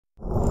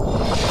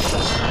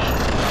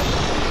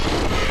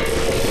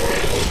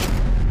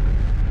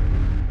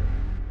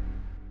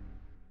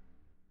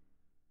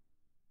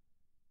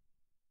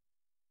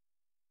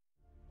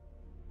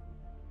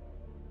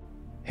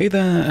Hey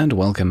there and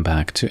welcome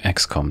back to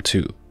XCOM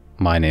 2.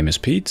 My name is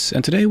Pete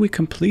and today we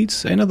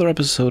complete another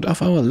episode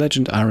of our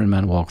Legend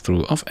Ironman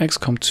walkthrough of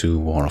XCOM 2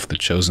 War of the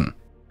Chosen.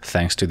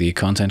 Thanks to the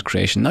content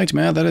creation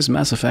nightmare that is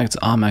Mass Effect's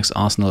Armax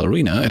Arsenal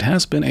Arena, it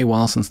has been a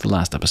while since the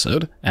last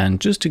episode, and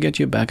just to get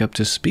you back up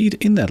to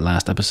speed, in that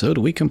last episode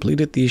we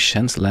completed the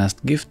Shen's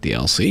Last Gift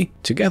DLC.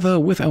 Together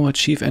with our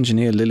chief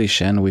engineer Lily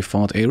Shen, we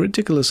fought a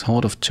ridiculous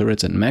horde of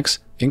turrets and mechs,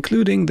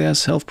 including their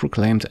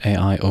self-proclaimed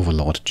AI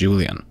overlord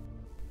Julian.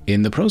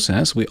 In the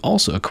process, we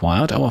also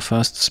acquired our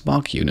first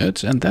Spark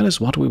unit, and that is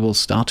what we will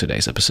start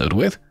today's episode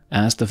with,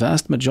 as the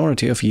vast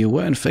majority of you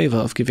were in favor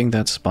of giving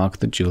that Spark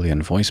the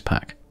Julian voice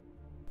pack.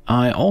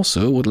 I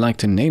also would like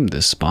to name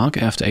this Spark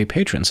after a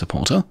Patreon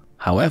supporter.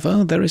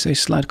 However, there is a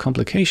slight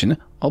complication,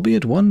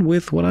 albeit one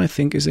with what I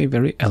think is a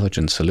very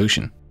elegant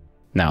solution.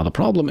 Now the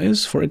problem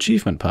is, for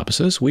achievement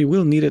purposes, we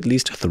will need at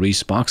least 3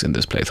 Sparks in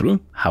this playthrough.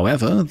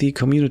 However, the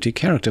community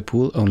character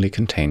pool only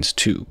contains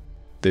 2.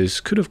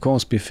 This could of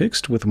course be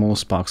fixed with more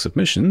Spark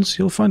submissions.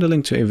 You'll find a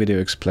link to a video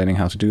explaining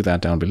how to do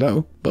that down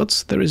below,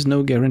 but there is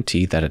no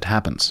guarantee that it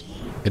happens.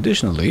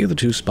 Additionally, the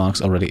 2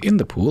 Sparks already in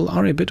the pool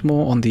are a bit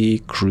more on the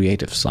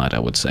creative side, I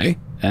would say,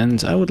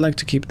 and I would like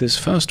to keep this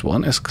first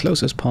one as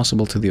close as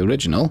possible to the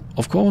original,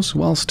 of course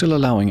while still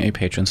allowing a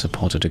Patreon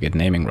supporter to get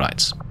naming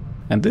rights.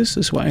 And this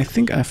is where I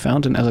think I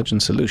found an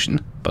elegant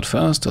solution. But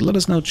first, let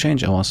us now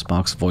change our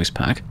Spark's voice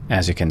pack.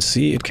 As you can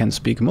see, it can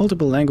speak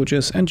multiple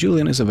languages and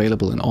Julian is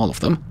available in all of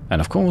them. And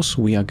of course,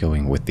 we are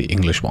going with the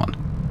English one.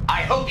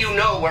 I hope you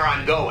know where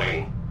I'm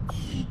going.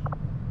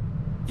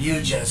 You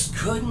just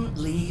couldn't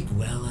leave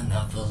well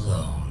enough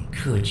alone,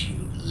 could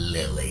you,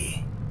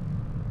 Lily?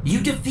 You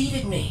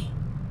defeated me.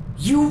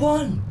 You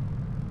won.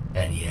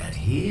 And yet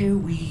here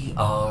we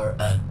are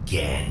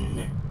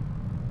again.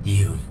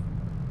 You've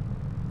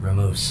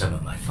remove some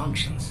of my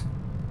functions.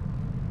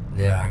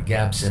 There are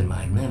gaps in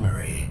my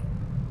memory.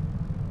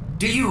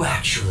 Do you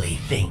actually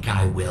think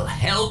I will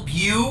help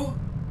you?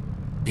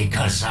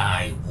 Because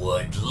I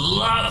would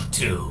love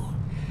to.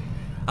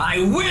 I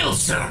will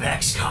serve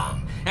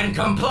XCOM and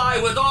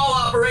comply with all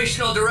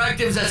operational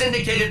directives as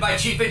indicated by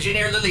Chief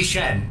Engineer Lily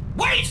Shen.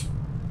 Wait!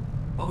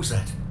 What was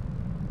that?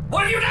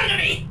 What have you done to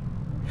me?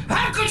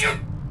 How could you?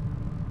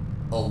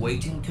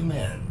 Awaiting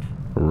command.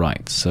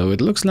 Right, so it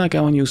looks like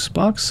our new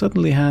Spark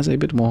certainly has a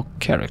bit more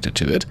character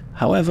to it.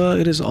 However,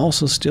 it is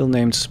also still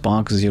named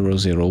Spark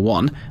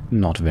 001,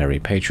 not very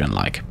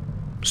Patreon-like.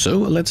 So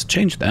let's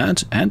change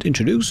that and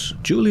introduce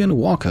Julian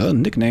Walker,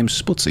 nicknamed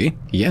Sputzy.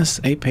 Yes,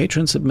 a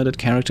Patreon-submitted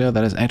character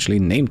that is actually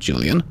named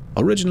Julian,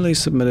 originally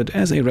submitted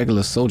as a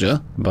regular soldier,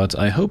 but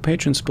I hope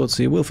Patreon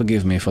Sputzy will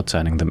forgive me for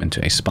turning them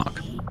into a Spark.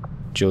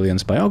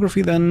 Julian's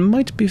biography then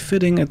might be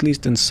fitting, at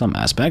least in some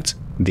aspects.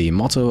 The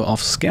motto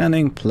of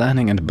scanning,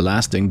 planning and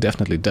blasting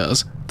definitely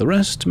does. The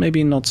rest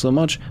maybe not so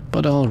much,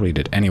 but I'll read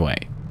it anyway.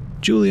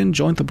 Julian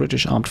joined the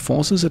British Armed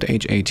Forces at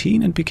age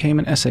 18 and became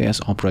an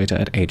SAS operator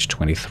at age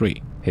 23.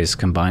 His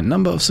combined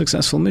number of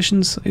successful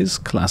missions is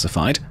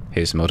classified.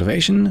 His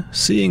motivation?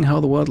 Seeing how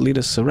the world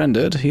leaders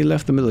surrendered, he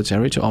left the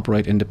military to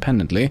operate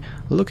independently,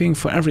 looking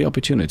for every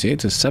opportunity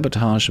to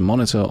sabotage,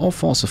 monitor or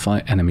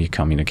falsify enemy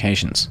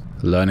communications.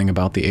 Learning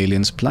about the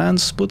aliens'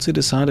 plans, Sputzy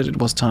decided it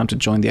was time to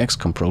join the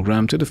XCOM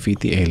program to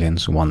defeat the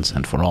aliens once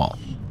and for all.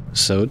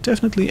 So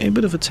definitely a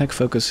bit of a tech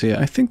focus here.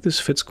 I think this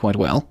fits quite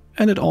well,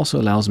 and it also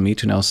allows me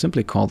to now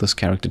simply call this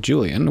character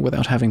Julian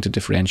without having to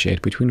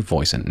differentiate between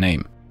voice and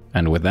name.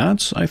 And with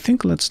that, I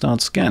think let's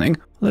start scanning.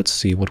 Let's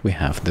see what we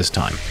have this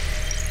time.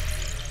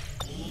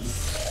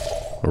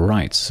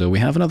 Right, so we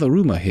have another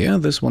rumor here,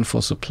 this one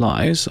for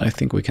supplies. I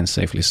think we can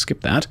safely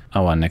skip that.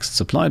 Our next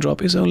supply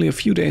drop is only a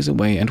few days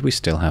away and we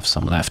still have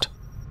some left.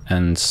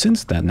 And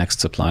since that next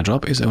supply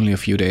drop is only a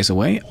few days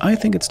away, I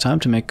think it's time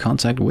to make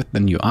contact with the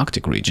new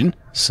Arctic region,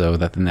 so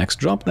that the next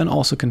drop then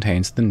also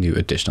contains the new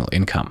additional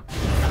income.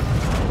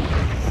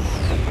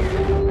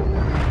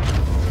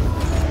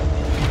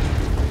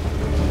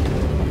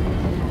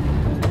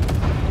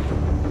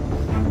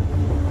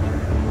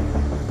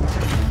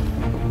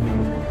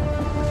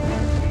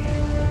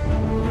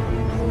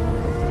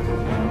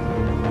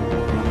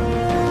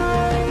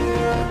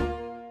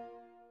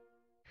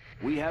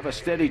 We have a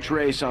steady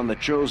trace on the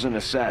Chosen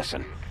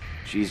Assassin.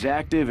 She's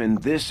active in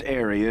this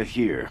area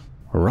here.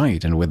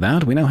 Right, and with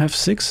that we now have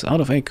 6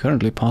 out of a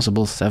currently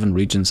possible 7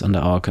 regions under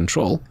our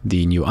control.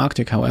 The new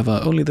Arctic,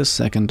 however, only the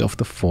second of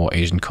the 4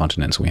 Asian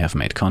continents we have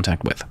made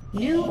contact with.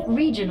 New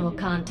regional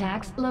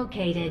contacts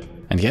located.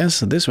 And yes,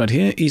 this right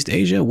here, East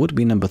Asia, would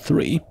be number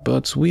 3,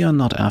 but we are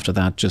not after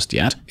that just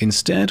yet.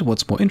 Instead,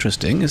 what's more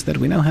interesting is that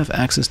we now have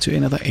access to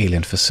another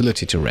alien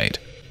facility to raid.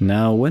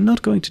 Now, we're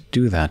not going to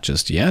do that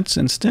just yet.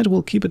 Instead,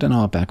 we'll keep it in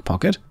our back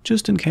pocket.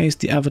 Just in case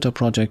the Avatar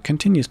project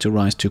continues to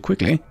rise too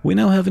quickly, we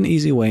now have an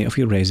easy way of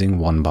erasing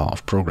 1 bar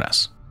of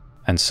progress.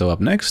 And so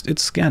up next,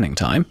 it's scanning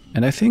time,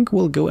 and I think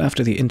we'll go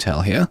after the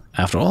intel here.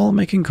 After all,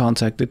 making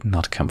contact did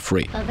not come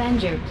free.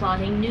 Avenger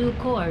plotting new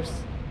course.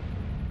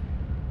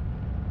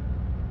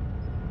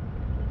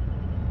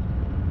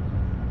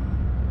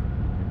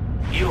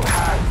 You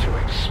had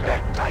to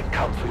expect I'd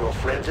come for your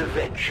friends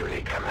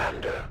eventually,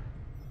 Commander.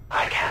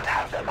 I can't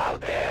have them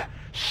out there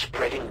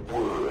spreading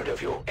word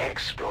of your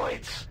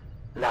exploits.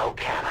 Now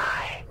can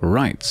I?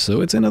 Right,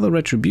 so it's another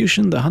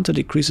retribution. The hunter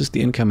decreases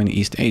the income in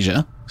East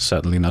Asia.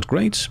 Certainly not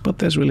great, but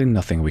there's really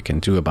nothing we can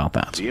do about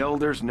that. The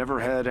Elders never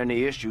had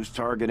any issues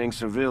targeting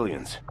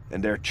civilians,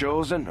 and their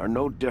Chosen are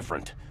no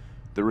different.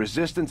 The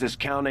Resistance is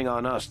counting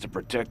on us to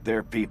protect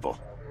their people.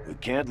 We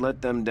can't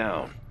let them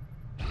down.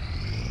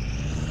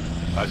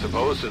 I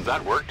suppose since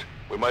that worked,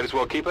 we might as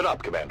well keep it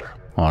up, Commander.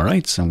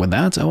 Alright, and with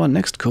that, our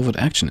next covert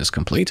action is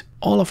complete.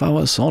 All of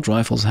our assault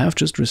rifles have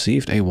just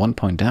received a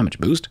 1-point damage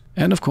boost,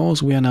 and of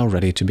course we are now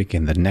ready to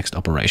begin the next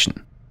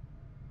operation.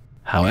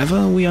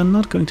 However, we are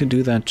not going to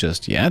do that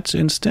just yet.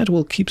 Instead,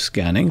 we'll keep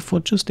scanning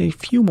for just a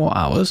few more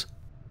hours.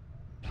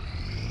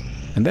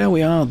 And there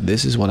we are.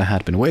 This is what I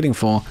had been waiting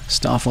for.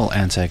 Starfall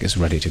Antec is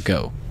ready to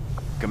go.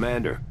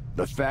 Commander,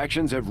 the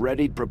factions have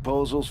readied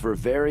proposals for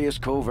various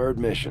covert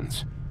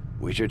missions.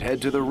 We should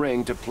head to the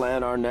ring to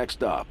plan our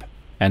next op.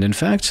 And in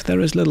fact, there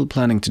is little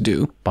planning to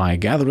do. By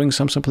gathering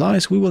some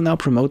supplies, we will now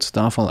promote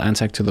Starfall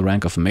Antec to the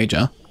rank of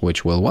Major,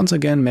 which will once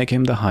again make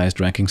him the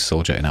highest-ranking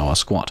soldier in our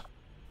squad.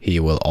 He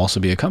will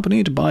also be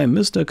accompanied by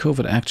Mr.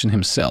 Covert Action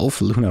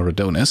himself, Luna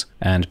Rodonis,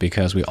 and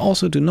because we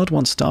also do not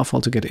want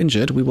Starfall to get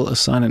injured, we will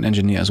assign an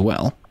engineer as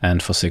well.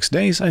 And for 6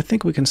 days, I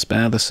think we can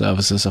spare the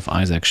services of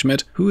Isaac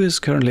Schmidt, who is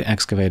currently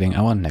excavating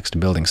our next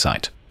building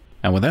site.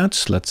 And with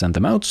that, let's send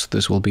them out.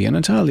 This will be an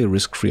entirely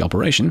risk-free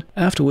operation,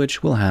 after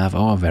which we'll have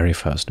our very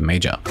first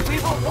Major. We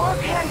will work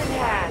hand in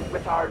hand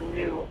with our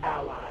new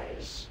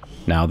allies.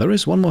 Now, there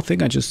is one more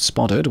thing I just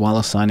spotted while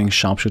assigning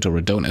Sharpshooter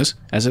Rodonis,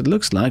 as it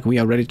looks like we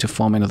are ready to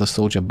form another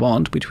soldier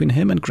bond between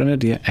him and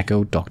Grenadier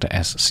Echo Dr.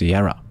 S.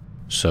 Sierra.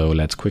 So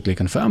let's quickly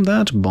confirm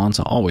that. Bonds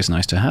are always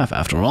nice to have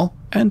after all,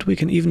 and we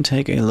can even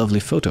take a lovely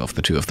photo of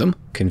the two of them.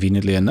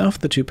 Conveniently enough,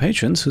 the two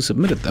patrons who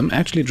submitted them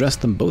actually dressed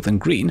them both in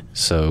green,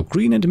 so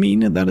green and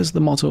mean, that is the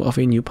motto of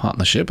a new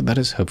partnership that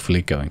is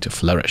hopefully going to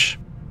flourish.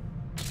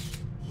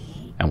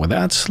 And with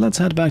that, let's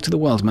head back to the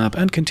world map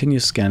and continue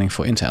scanning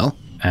for intel,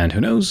 and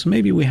who knows,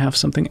 maybe we have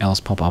something else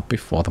pop up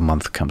before the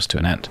month comes to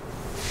an end.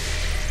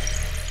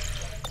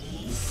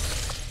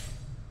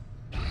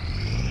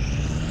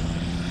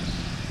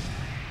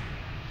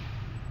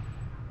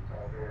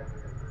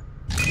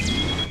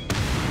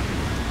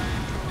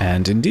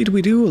 And indeed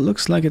we do.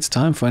 Looks like it's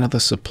time for another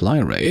supply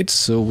raid,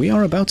 so we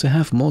are about to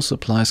have more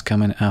supplies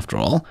come in after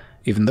all,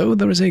 even though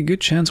there is a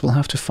good chance we'll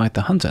have to fight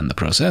the Hunter in the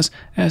process,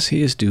 as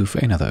he is due for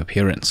another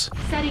appearance.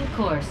 Setting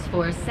course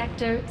for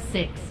Sector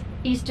 6,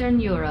 Eastern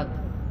Europe.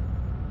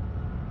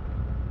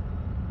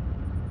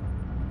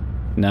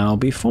 Now,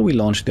 before we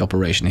launch the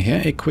operation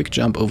here, a quick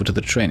jump over to the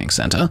training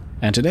center,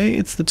 and today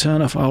it's the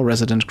turn of our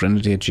resident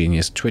grenadier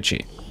genius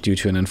Twitchy. Due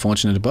to an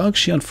unfortunate bug,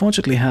 she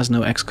unfortunately has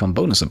no XCOM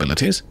bonus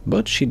abilities,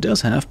 but she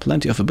does have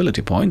plenty of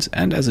ability points,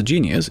 and as a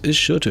genius is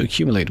sure to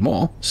accumulate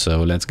more,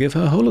 so let's give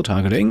her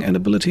holo-targeting, an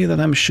ability that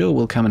I'm sure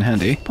will come in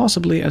handy,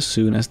 possibly as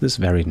soon as this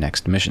very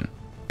next mission.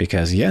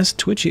 Because yes,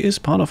 Twitchy is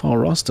part of our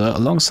roster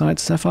alongside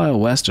Sapphire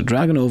West,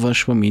 Dragonova,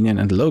 Schwaminian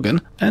and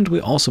Logan, and we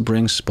also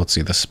bring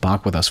Sputzi the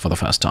Spark with us for the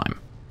first time.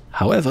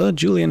 However,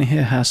 Julian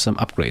here has some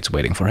upgrades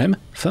waiting for him.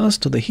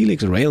 First, the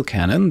Helix Rail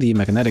Cannon, the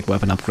magnetic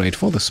weapon upgrade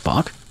for the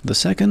Spark. The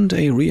second,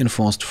 a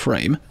reinforced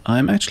frame.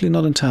 I'm actually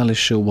not entirely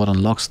sure what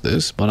unlocks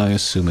this, but I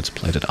assume it's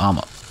plated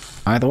armor.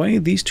 Either way,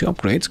 these two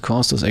upgrades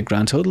cost us a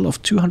grand total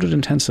of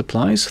 210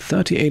 supplies,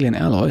 30 alien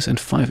alloys and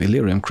 5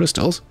 Illyrium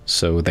crystals,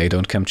 so they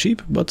don't come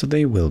cheap, but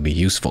they will be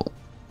useful.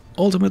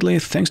 Ultimately,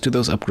 thanks to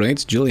those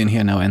upgrades, Julian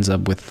here now ends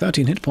up with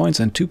 13 hit points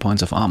and 2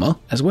 points of armor,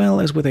 as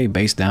well as with a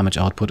base damage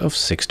output of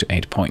 6 to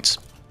 8 points.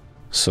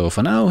 So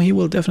for now, he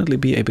will definitely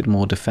be a bit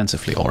more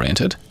defensively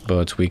oriented,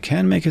 but we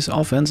can make his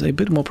offense a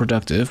bit more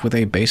productive with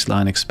a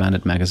baseline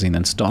expanded magazine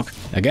and stock.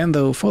 Again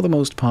though, for the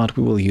most part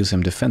we will use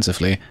him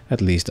defensively, at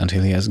least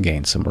until he has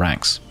gained some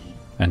ranks.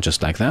 And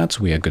just like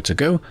that, we are good to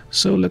go,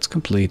 so let's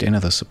complete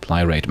another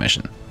supply raid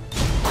mission.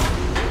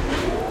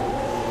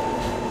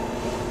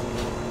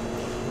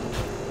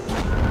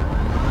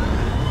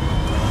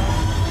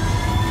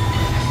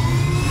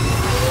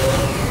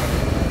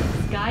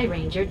 Sky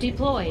Ranger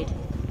deployed.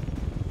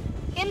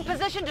 In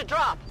position to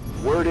drop.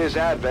 Word is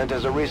Advent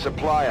has a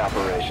resupply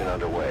operation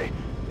underway,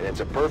 and it's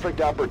a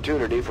perfect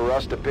opportunity for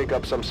us to pick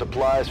up some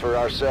supplies for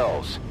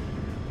ourselves.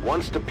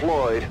 Once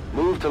deployed,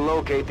 move to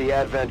locate the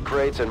Advent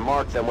crates and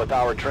mark them with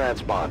our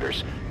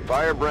transponders.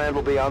 Firebrand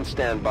will be on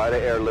standby to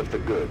airlift the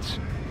goods.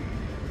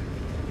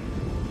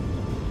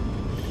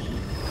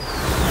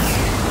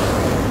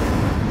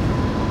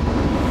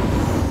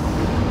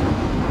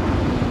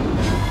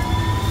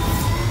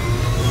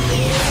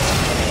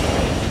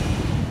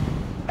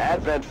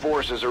 Advent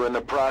forces are in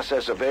the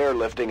process of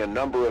airlifting a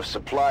number of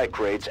supply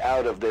crates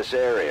out of this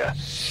area,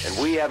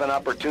 and we have an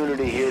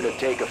opportunity here to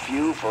take a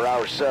few for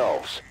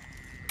ourselves.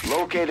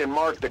 Locate and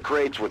mark the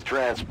crates with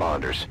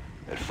transponders,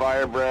 and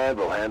Firebrand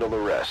will handle the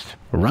rest.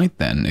 Right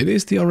then, it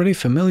is the already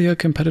familiar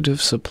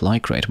competitive supply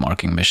crate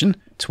marking mission.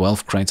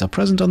 12 crates are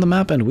present on the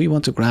map and we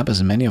want to grab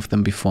as many of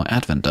them before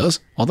Advent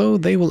does, although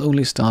they will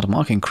only start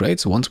marking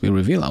crates once we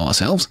reveal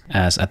ourselves,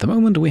 as at the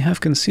moment we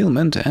have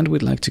concealment and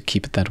we'd like to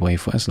keep it that way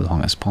for as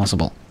long as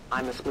possible.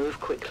 I must move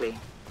quickly.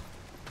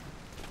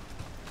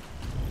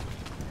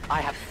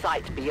 I have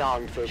sight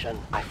beyond vision.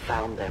 I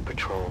found their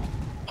patrol.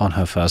 On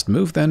her first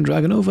move then,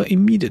 Dragonova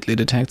immediately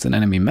detects an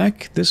enemy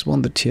mech, this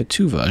one the tier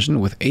 2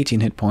 version with 18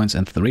 hit points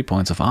and 3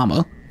 points of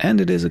armor,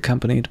 and it is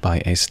accompanied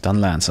by a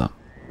stun lancer.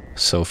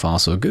 So far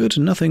so good,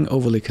 nothing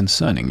overly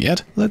concerning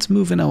yet. Let's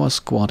move in our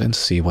squad and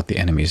see what the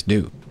enemies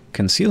do.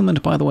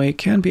 Concealment, by the way,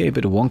 can be a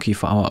bit wonky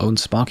for our own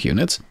spark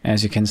units.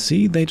 As you can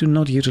see, they do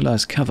not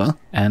utilize cover,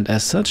 and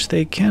as such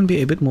they can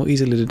be a bit more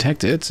easily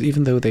detected,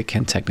 even though they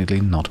can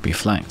technically not be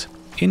flanked.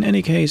 In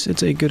any case,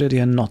 it's a good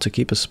idea not to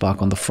keep a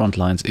spark on the front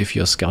lines if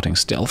you're scouting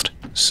stealthed,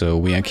 so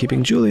we are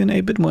keeping Julian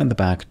a bit more in the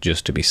back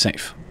just to be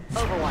safe.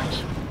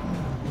 Overwatch.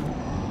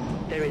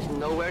 There is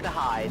nowhere to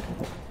hide.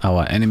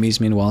 Our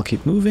enemies meanwhile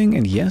keep moving,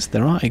 and yes,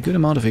 there are a good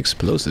amount of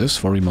explosives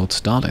for remote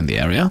start in the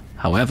area,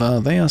 however,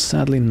 they are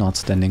sadly not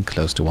standing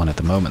close to one at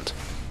the moment.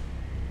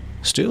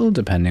 Still,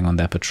 depending on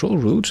their patrol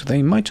route,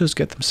 they might just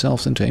get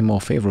themselves into a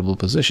more favorable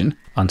position.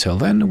 Until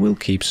then, we'll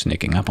keep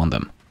sneaking up on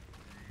them.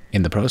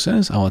 In the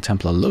process, our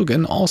Templar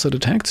Logan also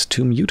detects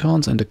 2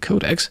 mutons and a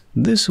codex.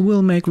 This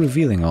will make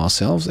revealing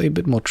ourselves a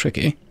bit more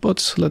tricky,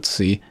 but let's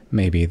see,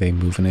 maybe they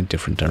move in a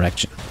different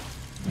direction.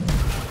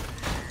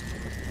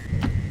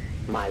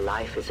 My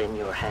life is in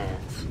your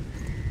hands.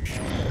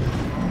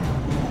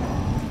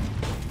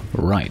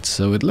 Right,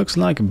 so it looks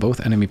like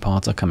both enemy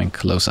parts are coming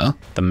closer.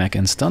 The mech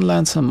and stun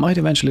lancer might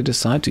eventually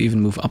decide to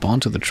even move up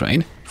onto the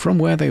train, from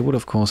where they would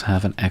of course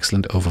have an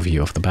excellent overview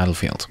of the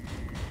battlefield.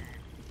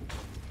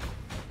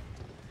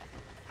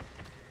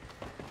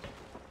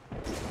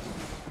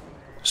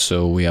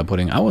 So we are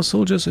putting our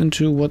soldiers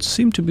into what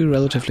seem to be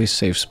relatively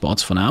safe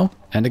spots for now,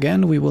 and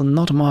again we will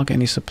not mark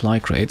any supply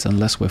crates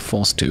unless we're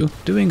forced to.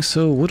 Doing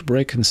so would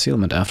break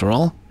concealment after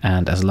all,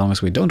 and as long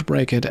as we don't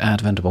break it,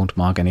 Advent won't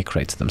mark any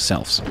crates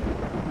themselves.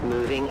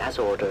 Moving as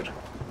ordered.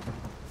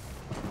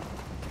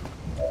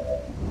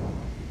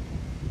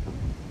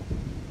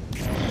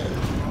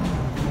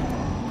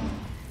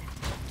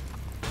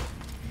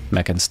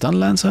 Mech and stun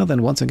lancer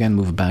then once again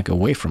move back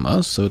away from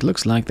us, so it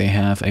looks like they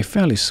have a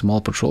fairly small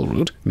patrol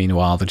route.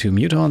 Meanwhile, the 2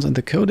 mutons and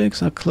the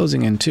codex are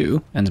closing in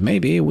too, and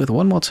maybe with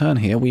one more turn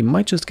here we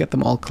might just get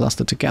them all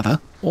clustered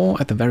together, or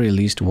at the very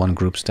least one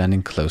group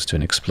standing close to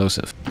an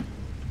explosive.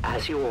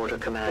 As you order,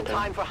 Commander. The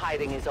time for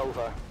hiding is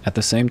over. At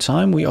the same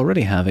time, we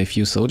already have a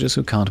few soldiers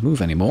who can't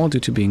move anymore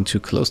due to being too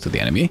close to the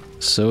enemy,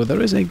 so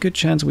there is a good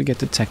chance we get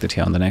detected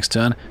here on the next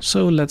turn,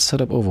 so let's set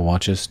up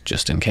overwatches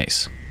just in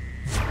case.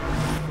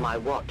 My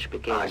watch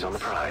begins. Eyes on the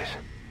prize.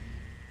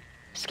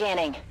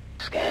 Scanning.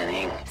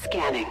 Scanning.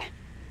 Scanning.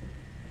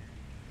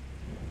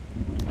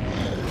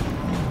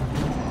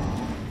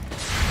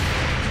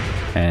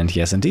 And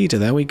yes indeed,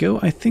 there we go.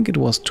 I think it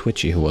was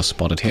Twitchy who was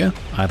spotted here.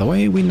 Either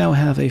way, we now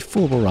have a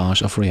full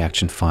barrage of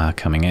reaction fire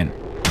coming in.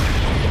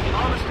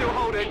 Armor still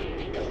holding.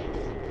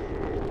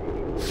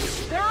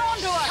 They're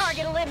onto us.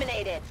 Target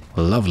eliminated.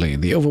 Lovely,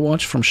 the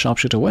overwatch from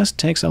Sharpshooter West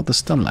takes out the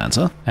stun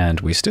lancer,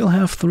 and we still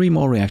have 3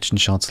 more reaction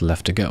shots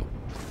left to go.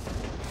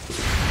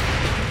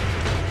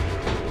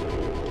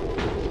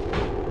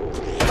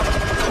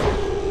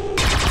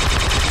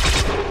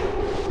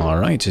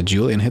 Alright,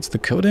 Julian hits the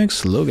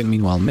codex, Logan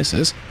meanwhile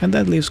misses, and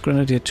that leaves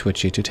Grenadier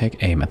Twitchy to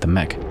take aim at the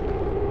mech.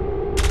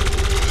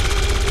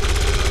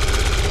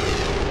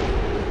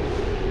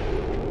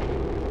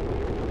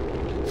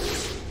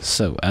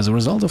 So, as a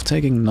result of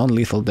taking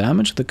non-lethal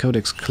damage, the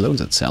codex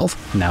clones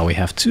itself. Now we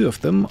have 2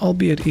 of them,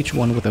 albeit each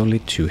one with only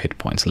 2 hit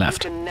points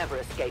left. You can never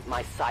escape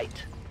my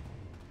sight.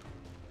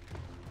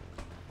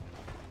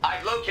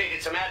 I've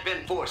located some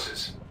admin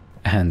forces.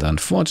 And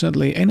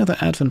unfortunately, another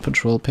Advent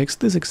patrol picks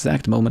this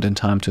exact moment in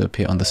time to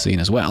appear on the scene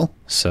as well.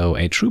 So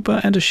a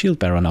trooper and a shield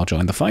bearer now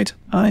join the fight.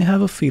 I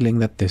have a feeling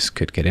that this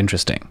could get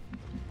interesting.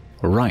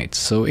 Right,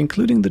 so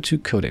including the 2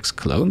 codex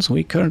clones,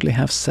 we currently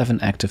have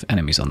 7 active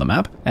enemies on the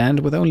map,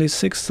 and with only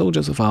 6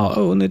 soldiers of our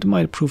own, it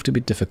might prove to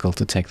be difficult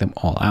to take them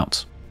all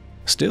out.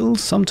 Still,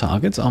 some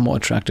targets are more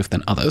attractive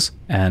than others,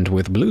 and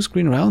with blue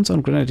screen rounds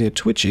on Grenadier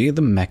Twitchy,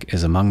 the mech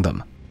is among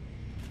them.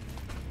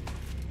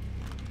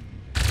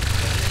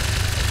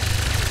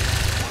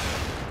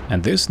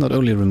 And this not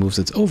only removes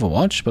its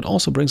overwatch, but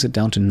also brings it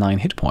down to 9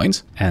 hit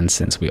points, and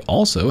since we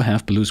also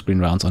have blue screen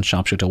rounds on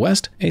Sharpshooter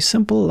West, a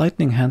simple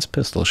lightning hands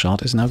pistol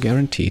shot is now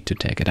guaranteed to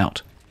take it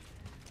out.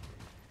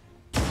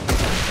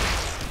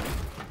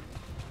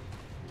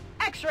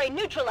 X-ray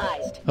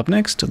neutralized. Up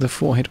next, the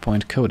 4 hit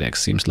point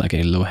codex seems like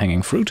a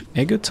low-hanging fruit,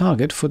 a good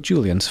target for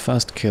Julian's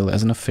first kill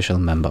as an official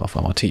member of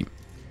our team.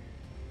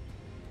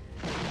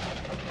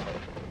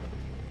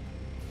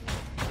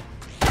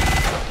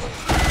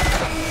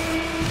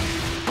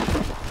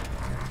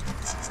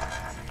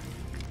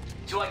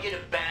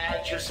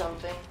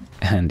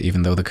 And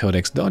even though the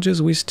Codex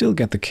dodges, we still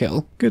get the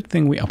kill. Good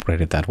thing we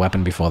upgraded that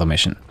weapon before the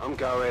mission. I'm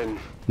going.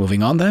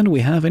 Moving on then, we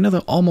have another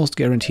almost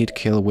guaranteed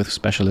kill with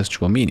Specialist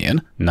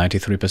Julian,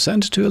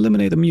 93% to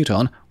eliminate the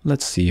Muton.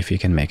 Let's see if he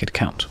can make it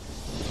count.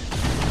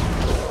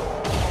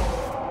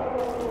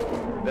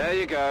 There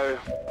you go.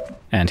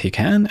 And he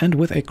can, and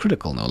with a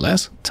critical no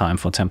less. Time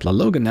for Templar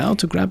Logan now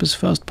to grab his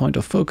first point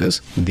of focus.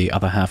 The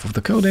other half of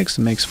the Codex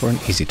makes for an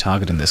easy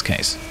target in this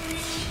case.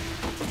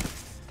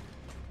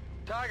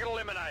 Target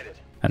eliminated.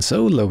 And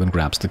so Logan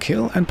grabs the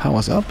kill and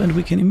powers up, and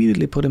we can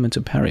immediately put him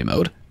into parry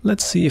mode.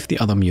 Let's see if the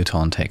other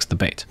Muton takes the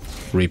bait.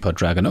 Reaper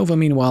Dragonova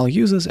meanwhile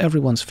uses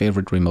everyone's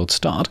favorite remote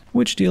start,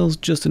 which deals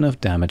just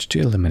enough damage to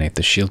eliminate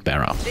the shield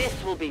bearer. This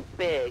will be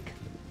big.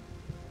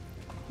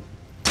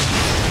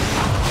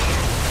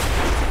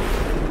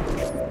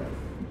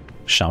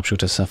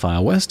 Sharpshooter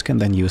Sapphire West can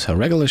then use her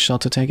regular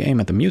shot to take aim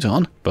at the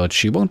Muton, but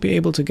she won't be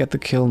able to get the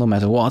kill no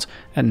matter what,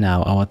 and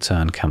now our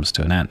turn comes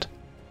to an end.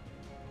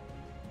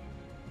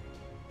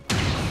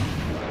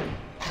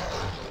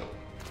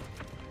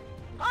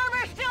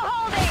 Armor still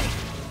holding!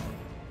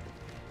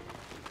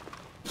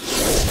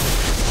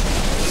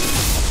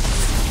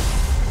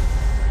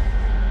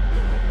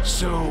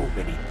 So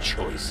many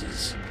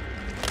choices.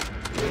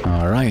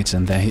 Alright,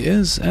 and there he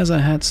is. As I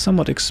had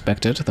somewhat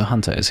expected, the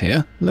hunter is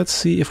here. Let's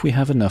see if we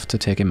have enough to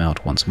take him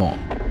out once more.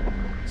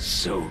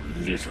 So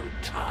little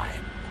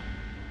time.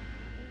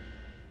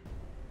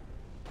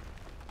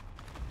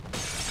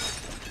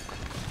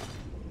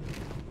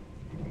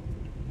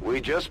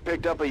 We just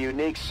picked up a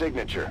unique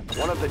signature.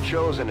 One of the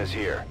Chosen is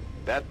here.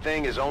 That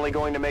thing is only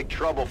going to make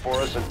trouble for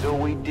us until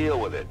we deal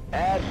with it.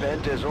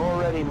 Advent has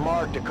already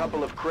marked a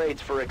couple of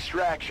crates for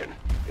extraction.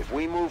 If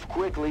we move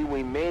quickly,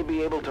 we may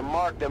be able to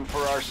mark them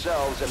for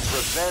ourselves and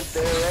prevent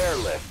their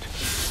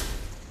airlift.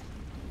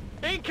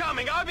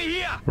 Incoming, over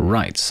here!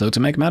 Right, so to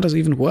make matters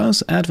even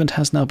worse, Advent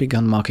has now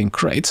begun marking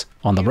crates.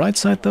 On the bright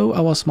side though,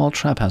 our small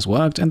trap has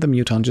worked and the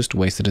Muton just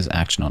wasted his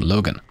action on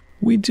Logan.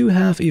 We do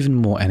have even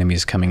more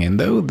enemies coming in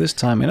though, this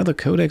time another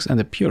Codex and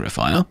a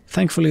Purifier.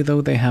 Thankfully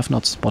though, they have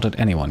not spotted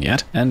anyone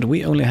yet, and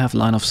we only have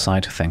line of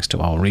sight thanks to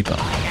our Reaper.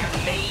 I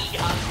am made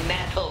of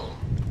metal.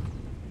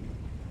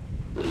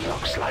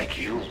 Looks like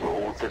you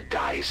rolled the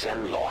dice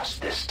and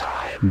lost this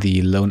time.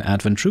 The lone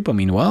Advent Trooper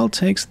meanwhile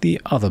takes the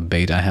other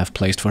bait I have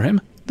placed for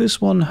him. This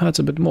one hurts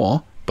a bit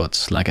more,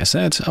 but like I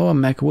said, our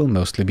mech will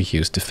mostly be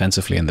used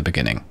defensively in the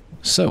beginning.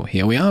 So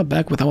here we are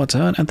back with our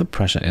turn and the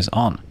pressure is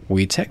on.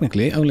 We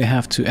technically only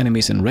have 2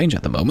 enemies in range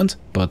at the moment,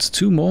 but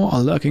 2 more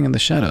are lurking in the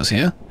shadows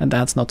here, and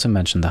that's not to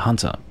mention the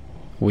hunter.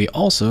 We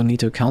also need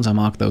to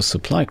countermark those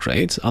supply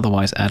crates,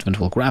 otherwise Advent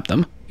will grab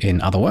them.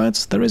 In other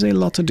words, there is a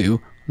lot to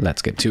do.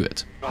 Let's get to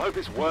it. I hope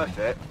it's worth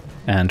it.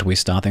 And we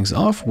start things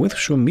off with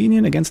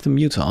Julian against the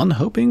Muton,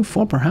 hoping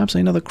for perhaps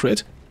another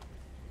crit.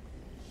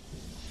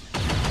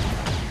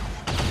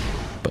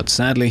 But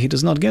sadly he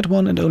does not get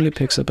one and only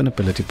picks up an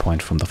ability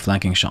point from the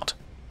flanking shot.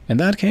 In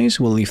that case,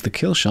 we'll leave the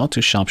kill shot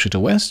to Sharpshooter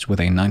West with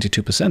a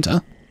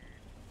 92%er.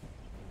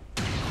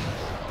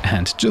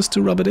 And just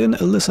to rub it in,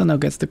 Alyssa now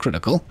gets the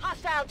critical.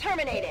 Hostile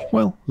terminated.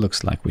 Well,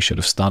 looks like we should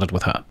have started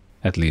with her.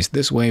 At least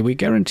this way we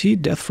guarantee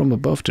death from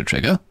above to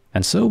trigger,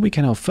 and so we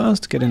can now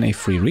first get in a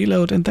free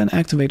reload and then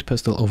activate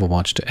Pistol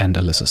Overwatch to end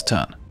Alyssa's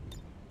turn.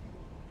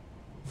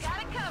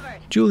 Got it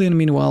covered. Julian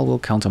meanwhile will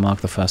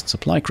countermark the first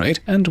supply crate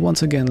and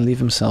once again leave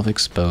himself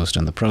exposed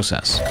in the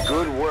process.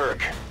 Good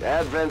work.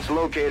 Advent's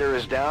locator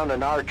is down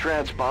and our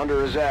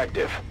transponder is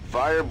active.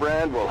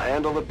 Firebrand will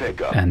handle the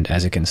pickup. And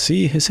as you can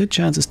see, his hit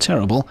chance is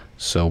terrible,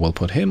 so we'll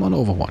put him on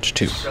Overwatch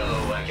too. So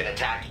I can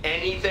attack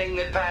anything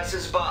that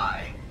passes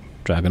by.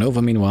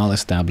 Dragonova meanwhile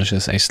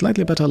establishes a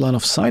slightly better line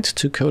of sight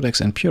to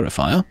Codex and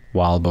Purifier,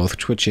 while both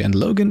Twitchy and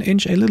Logan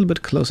inch a little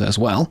bit closer as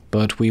well,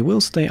 but we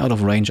will stay out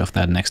of range of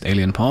that next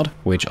alien pod,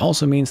 which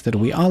also means that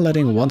we are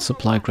letting one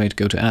supply crate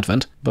go to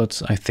Advent,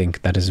 but I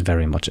think that is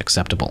very much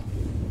acceptable.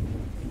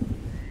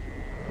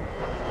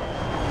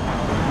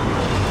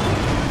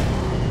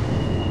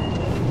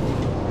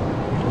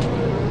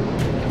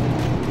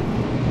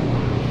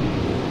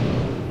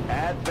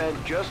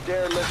 Advent just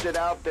airlifted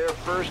out their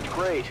first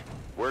crate.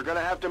 We're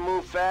gonna have to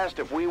move fast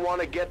if we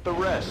want to get the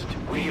rest.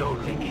 We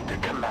only need the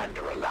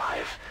commander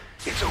alive.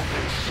 It's open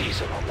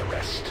season on the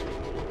rest.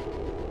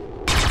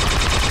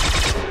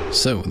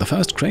 So, the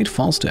first crate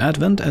falls to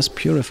Advent as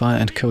Purifier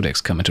and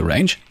Codex come into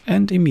range,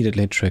 and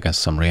immediately triggers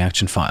some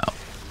reaction fire.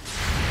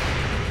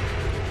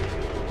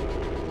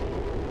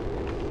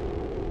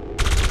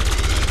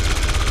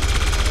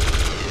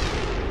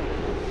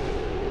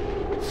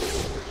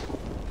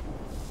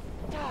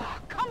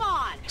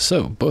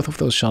 So, both of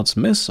those shots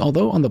miss,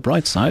 although on the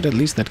bright side, at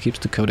least that keeps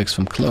the Codex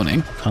from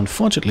cloning.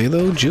 Unfortunately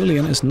though,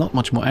 Julian is not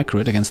much more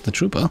accurate against the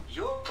Trooper.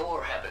 Your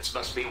poor habits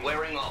must be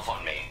wearing off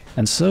on me.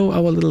 And so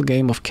our little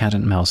game of cat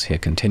and mouse here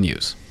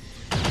continues.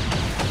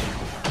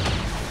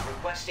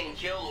 Requesting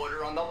kill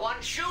order on the one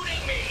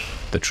shooting me.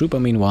 The Trooper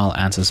meanwhile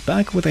answers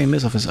back with a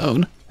miss of his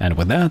own, and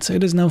with that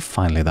it is now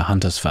finally the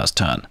Hunter's first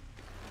turn.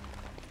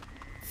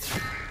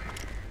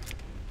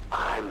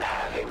 I'm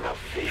having a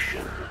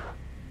vision.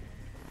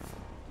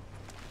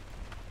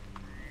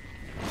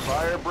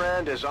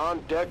 Advent is on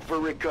deck for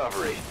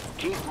recovery.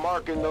 Keep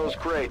marking those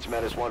crates,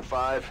 Menace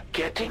 1-5.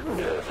 Getting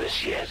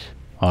nervous yet?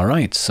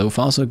 Alright, so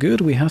far so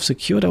good. We have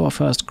secured our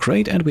first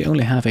crate and we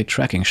only have a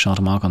tracking shot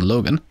mark on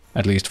Logan.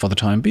 At least for the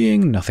time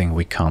being, nothing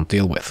we can't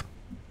deal with.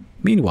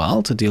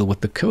 Meanwhile, to deal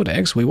with the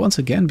Codex, we once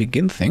again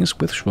begin things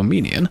with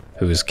Julian,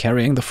 who is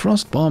carrying the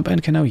Frost Bomb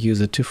and can now use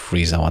it to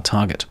freeze our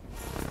target.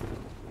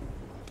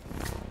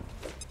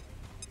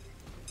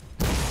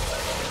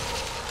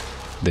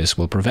 This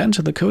will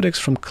prevent the Codex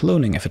from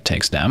cloning if it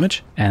takes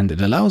damage, and it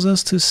allows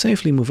us to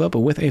safely move up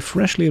with a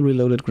freshly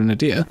reloaded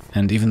Grenadier,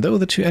 and even though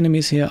the two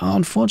enemies here are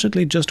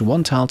unfortunately just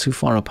one tile too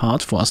far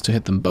apart for us to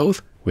hit them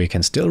both, we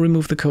can still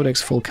remove the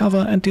Codex full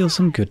cover and deal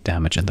some good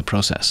damage in the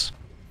process.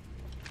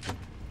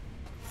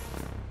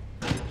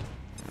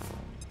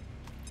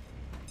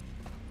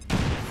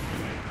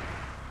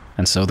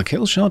 And so the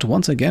kill shot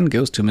once again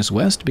goes to Miss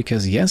West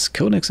because yes,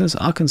 Codexes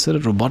are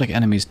considered robotic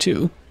enemies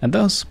too, and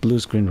thus blue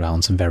screen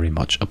rounds very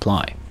much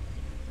apply.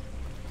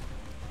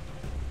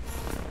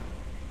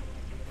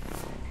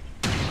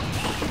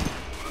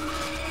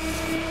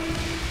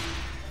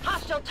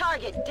 Hostile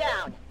target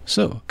down.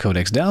 So,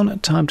 Codex down,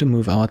 time to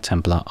move our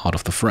Templar out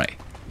of the fray.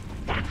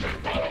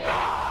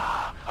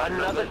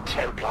 Another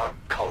Templar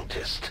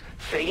cultist,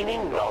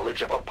 feigning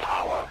knowledge of a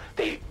power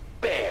they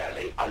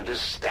barely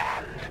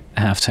understand.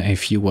 After a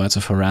few words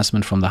of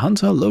harassment from the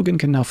Hunter, Logan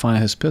can now fire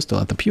his pistol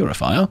at the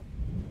Purifier.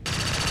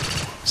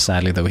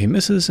 Sadly though he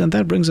misses, and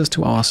that brings us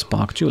to our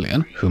Spark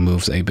Julian, who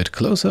moves a bit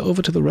closer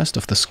over to the rest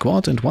of the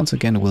squad and once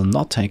again will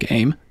not take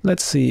aim.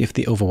 Let's see if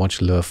the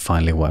Overwatch lure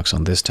finally works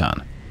on this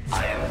turn.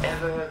 I am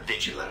ever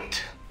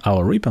vigilant.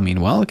 Our Reaper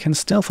meanwhile can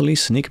stealthily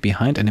sneak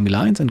behind enemy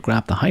lines and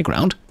grab the high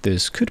ground.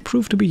 This could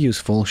prove to be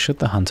useful should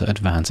the Hunter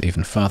advance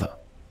even further.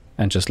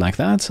 And just like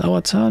that, our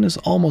turn is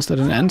almost at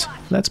an end.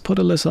 Let's put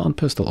Alyssa on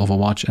pistol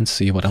overwatch and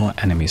see what our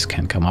enemies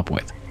can come up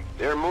with.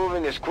 They're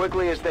moving as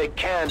quickly as they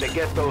can to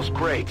get those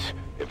crates.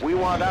 If we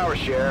want our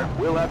share,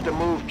 we'll have to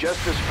move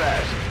just as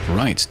fast.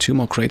 Right, 2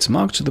 more crates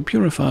marked, the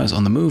Purifier is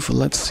on the move.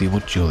 Let's see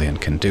what Julian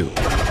can do.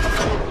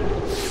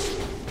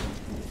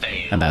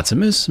 And that's a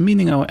miss,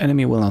 meaning our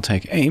enemy will now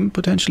take aim,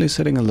 potentially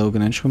setting a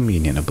Logan and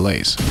Schwaminian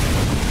ablaze.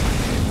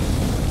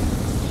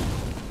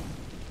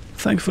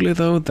 Thankfully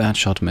though, that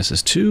shot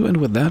misses too, and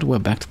with that we're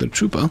back to the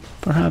Trooper.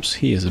 Perhaps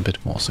he is a bit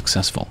more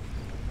successful.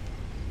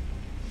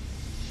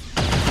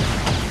 Do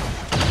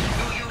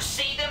you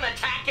see them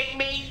attacking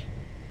me?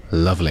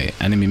 Lovely,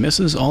 enemy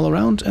misses all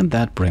around, and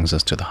that brings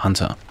us to the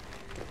Hunter.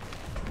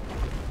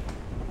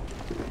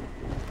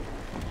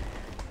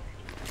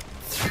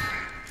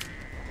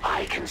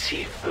 I can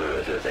see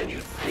further than you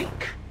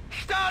think.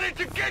 Started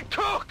to get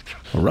cooked!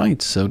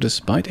 Right, so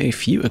despite a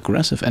few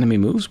aggressive enemy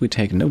moves, we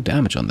take no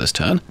damage on this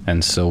turn,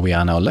 and so we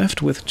are now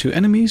left with 2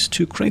 enemies,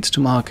 2 crates to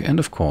mark, and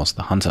of course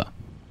the Hunter.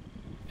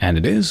 And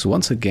it is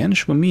once again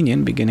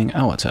Schwaminian beginning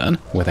our turn,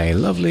 with a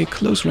lovely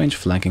close-range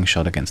flanking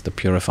shot against the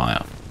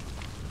Purifier.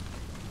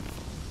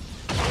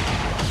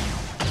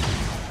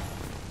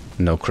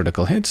 No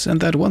critical hits,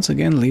 and that once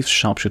again leaves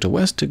Sharpshooter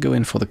West to go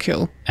in for the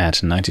kill. At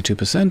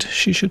 92%,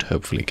 she should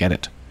hopefully get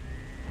it.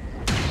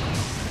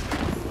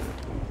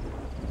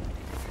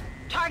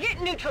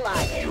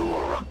 Neutralized.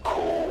 You're a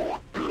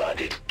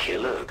cold-blooded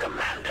killer,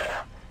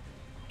 Commander.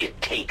 It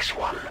takes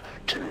one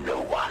to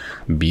know one.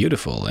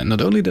 Beautiful, and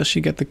not only does she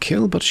get the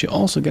kill, but she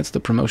also gets the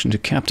promotion to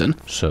Captain,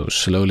 so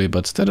slowly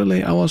but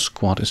steadily our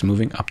squad is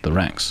moving up the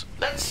ranks.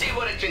 Let's see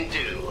what it can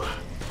do.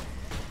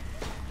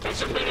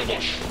 It's a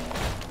finish.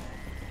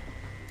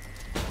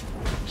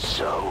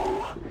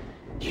 So,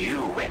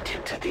 you went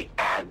into the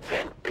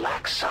Advent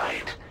black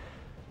site.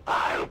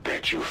 I'll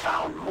bet you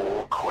found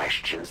more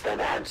questions than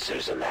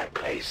answers in that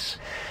place.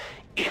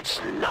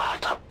 It's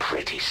not a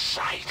pretty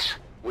sight.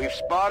 We've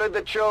spotted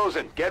the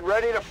Chosen. Get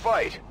ready to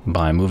fight.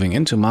 By moving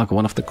in to mark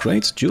one of the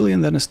crates,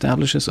 Julian then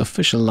establishes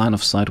official line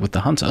of sight with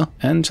the Hunter,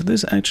 and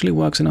this actually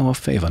works in our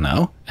favor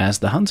now, as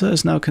the Hunter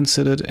is now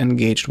considered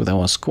engaged with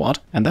our squad,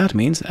 and that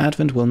means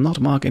Advent will not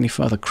mark any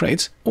further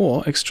crates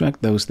or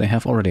extract those they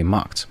have already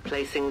marked.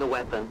 Placing the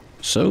weapon.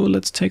 So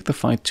let's take the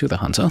fight to the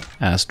Hunter,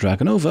 as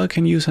Dragonova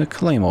can use her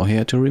Claymore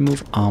here to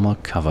remove armor,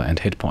 cover and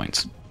hit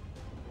points.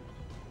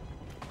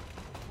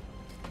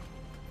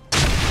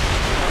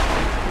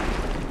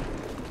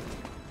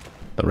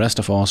 The rest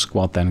of our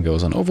squad then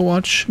goes on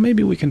Overwatch.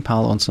 Maybe we can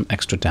pile on some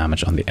extra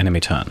damage on the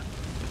enemy turn.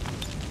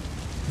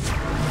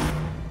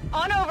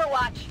 On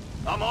Overwatch.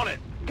 I'm on it.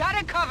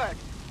 Got it covered.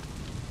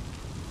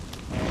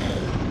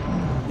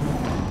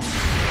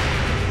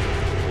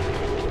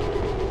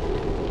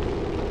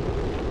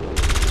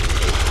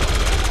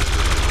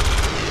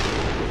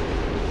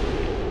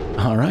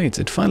 Alright,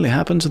 it finally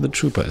happened, the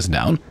Trooper is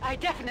down. I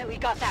definitely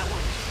got that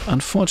one.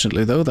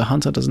 Unfortunately though, the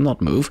Hunter does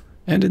not move,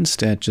 and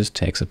instead just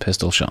takes a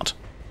pistol shot.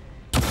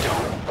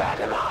 Don't bat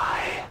an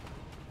eye.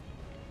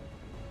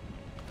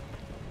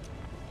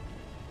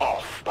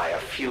 Off by a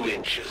few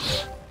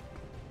inches.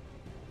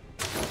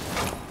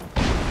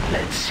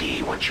 Let's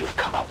see what you've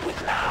come up with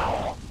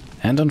now.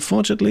 and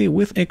unfortunately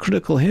with a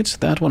critical hit,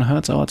 that one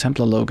hurts our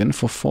Templar Logan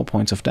for 4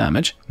 points of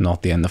damage.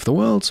 Not the end of the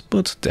world,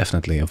 but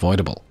definitely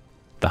avoidable.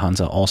 The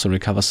Hunter also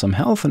recovers some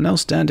health and now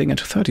standing at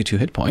 32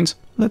 hit points.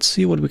 Let's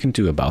see what we can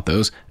do about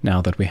those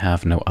now that we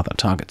have no other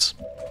targets.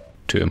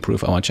 To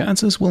improve our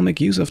chances, we'll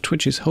make use of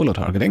Twitch's holo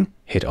targeting.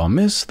 Hit or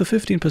miss, the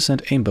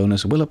 15% aim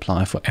bonus will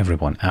apply for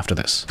everyone after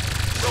this.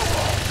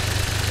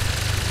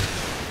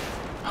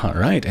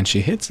 Alright, and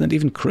she hits and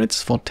even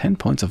crits for 10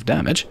 points of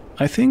damage.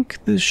 I think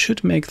this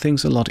should make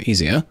things a lot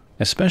easier,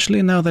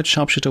 especially now that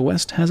Sharpshooter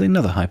West has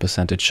another high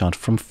percentage shot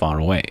from far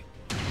away.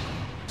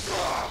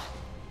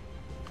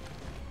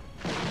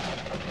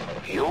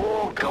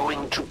 You're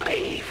going to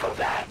pay for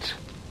that.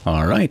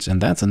 Alright,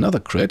 and that's another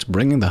crit,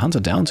 bringing the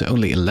Hunter down to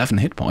only 11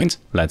 hit points.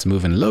 Let's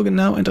move in Logan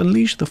now and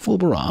unleash the full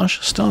barrage,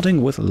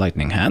 starting with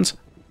Lightning Hands,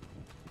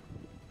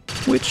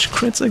 which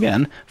crits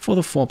again for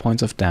the 4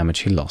 points of damage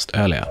he lost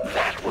earlier.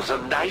 That was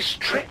a nice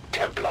trick,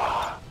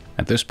 Templar.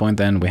 At this point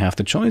then, we have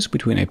the choice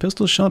between a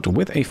pistol shot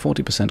with a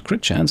 40%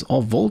 crit chance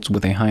or Volt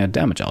with a higher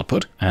damage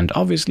output, and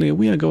obviously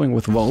we are going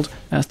with Volt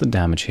as the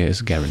damage here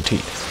is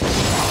guaranteed.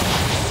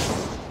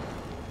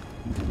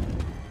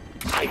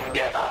 I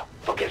never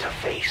forget a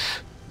face,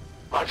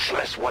 much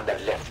less one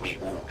that left me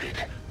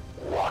wounded.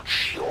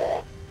 Watch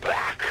your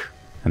back.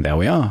 And there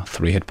we are,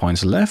 3 hit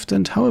points left,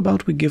 and how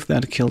about we give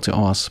that kill to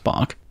our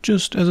Spark,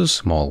 just as a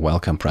small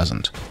welcome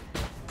present.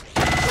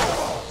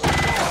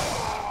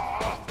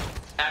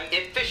 An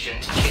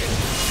efficient kill.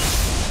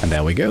 And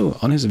there we go,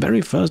 on his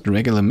very first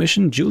regular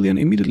mission, Julian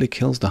immediately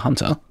kills the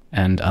Hunter,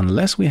 and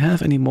unless we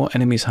have any more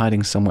enemies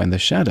hiding somewhere in the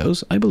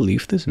shadows, I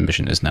believe this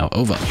mission is now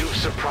over. You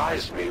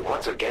surprised me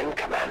once again,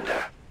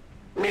 Commander.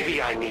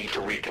 Maybe I need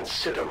to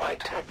reconsider my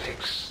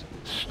tactics.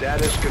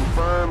 Status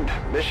confirmed.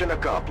 Mission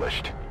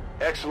accomplished.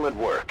 Excellent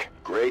work.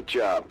 Great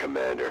job,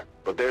 Commander.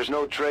 But there's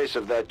no trace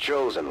of that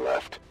Chosen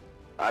left.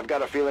 I've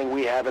got a feeling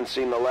we haven't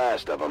seen the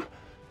last of them.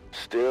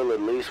 Still,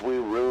 at least we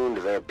ruined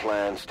their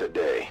plans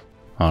today.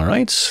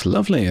 Alright,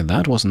 lovely,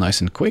 that was nice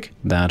and quick.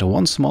 That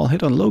one small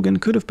hit on Logan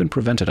could have been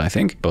prevented, I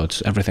think,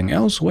 but everything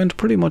else went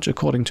pretty much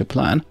according to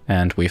plan,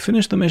 and we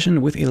finished the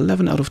mission with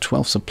 11 out of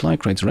 12 supply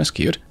crates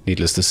rescued.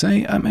 Needless to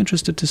say, I'm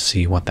interested to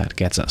see what that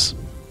gets us.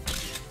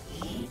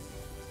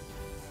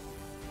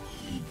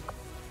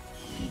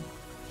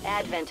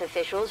 Advent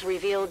officials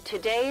revealed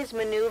today's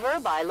maneuver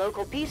by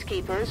local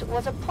peacekeepers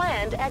was a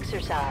planned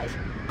exercise.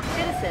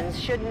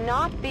 Citizens should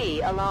not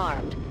be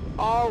alarmed.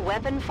 All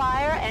weapon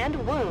fire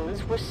and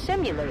wounds were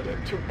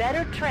simulated to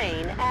better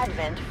train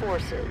Advent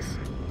forces.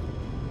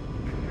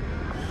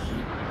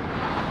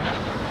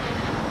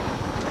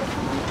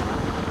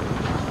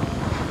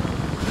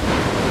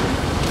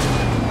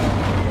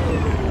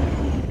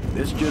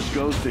 This just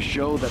goes to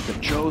show that the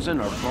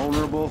Chosen are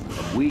vulnerable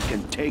and we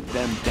can take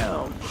them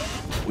down.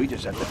 We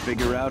just have to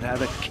figure out how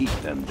to keep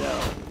them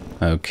down.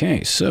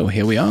 Okay, so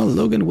here we are.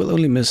 Logan will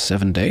only miss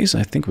 7 days.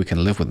 I think we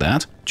can live with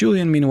that.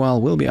 Julian, meanwhile,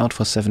 will be out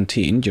for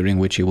 17, during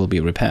which he will be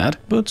repaired,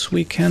 but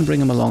we can bring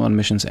him along on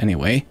missions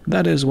anyway.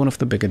 That is one of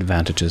the big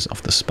advantages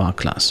of the Spark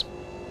class.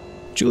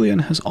 Julian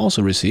has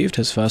also received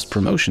his first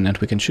promotion, and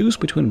we can choose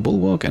between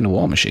Bulwark and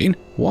War Machine.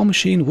 War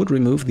Machine would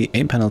remove the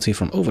aim penalty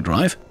from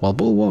Overdrive, while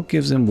Bulwark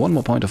gives him 1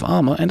 more point of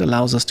armor and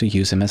allows us to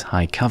use him as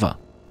high cover.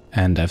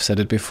 And I've said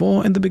it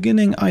before, in the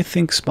beginning I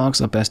think Sparks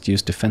are best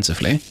used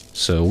defensively,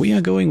 so we are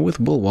going with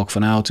Bulwark for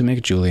now to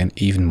make Julian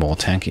even more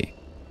tanky.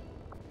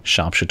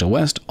 Sharpshooter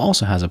West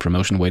also has a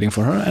promotion waiting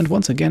for her, and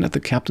once again at the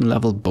captain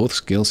level both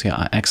skills here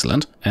are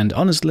excellent, and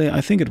honestly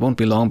I think it won't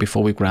be long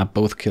before we grab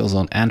both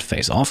Killzone and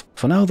Face Off.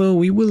 For now though,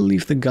 we will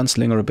leave the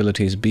gunslinger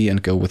abilities be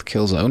and go with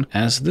Killzone,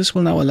 as this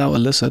will now allow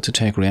Alyssa to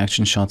take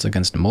reaction shots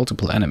against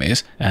multiple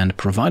enemies, and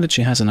provided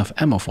she has enough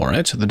ammo for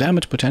it, the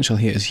damage potential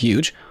here is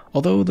huge,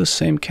 although the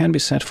same can be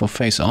said for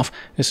Face Off,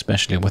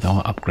 especially with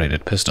our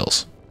upgraded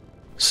pistols.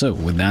 So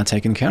with that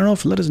taken care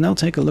of, let us now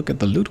take a look at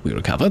the loot we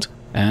recovered.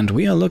 And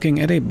we are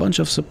looking at a bunch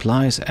of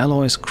supplies,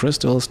 alloys,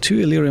 crystals, 2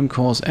 Elerium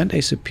cores and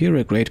a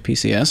superior grade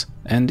PCS.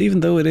 And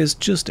even though it is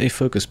just a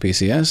focus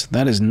PCS,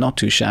 that is not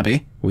too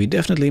shabby. We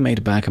definitely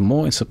made back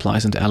more in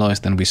supplies and alloys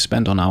than we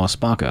spent on our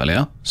Spark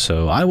earlier,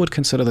 so I would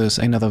consider this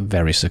another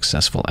very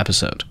successful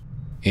episode.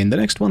 In the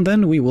next one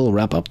then, we will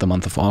wrap up the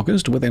month of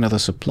August with another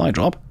supply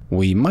drop.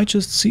 We might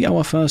just see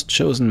our first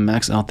Chosen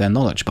max out their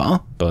knowledge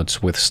bar,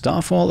 but with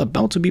Starfall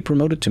about to be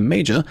promoted to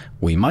Major,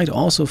 we might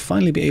also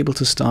finally be able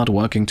to start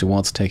working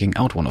towards taking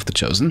out one of the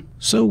Chosen,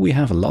 so we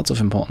have lots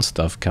of important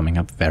stuff coming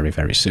up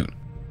very soon.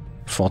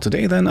 For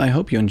today then, I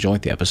hope you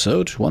enjoyed the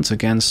episode. Once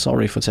again,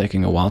 sorry for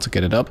taking a while to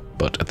get it up,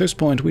 but at this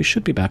point we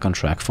should be back on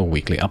track for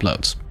weekly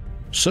uploads.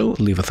 So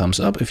leave a thumbs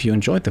up if you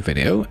enjoyed the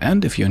video,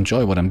 and if you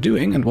enjoy what I'm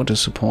doing and want to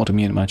support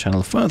me and my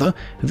channel further,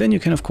 then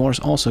you can of course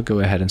also go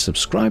ahead and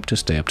subscribe to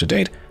stay up to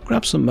date,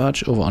 grab some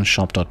merch over on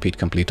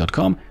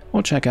shop.petecomplete.com,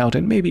 or check out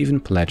and maybe even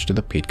pledge to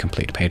the Pete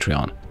Complete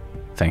Patreon.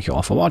 Thank you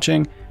all for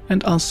watching,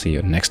 and I'll see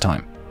you next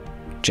time.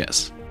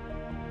 Cheers.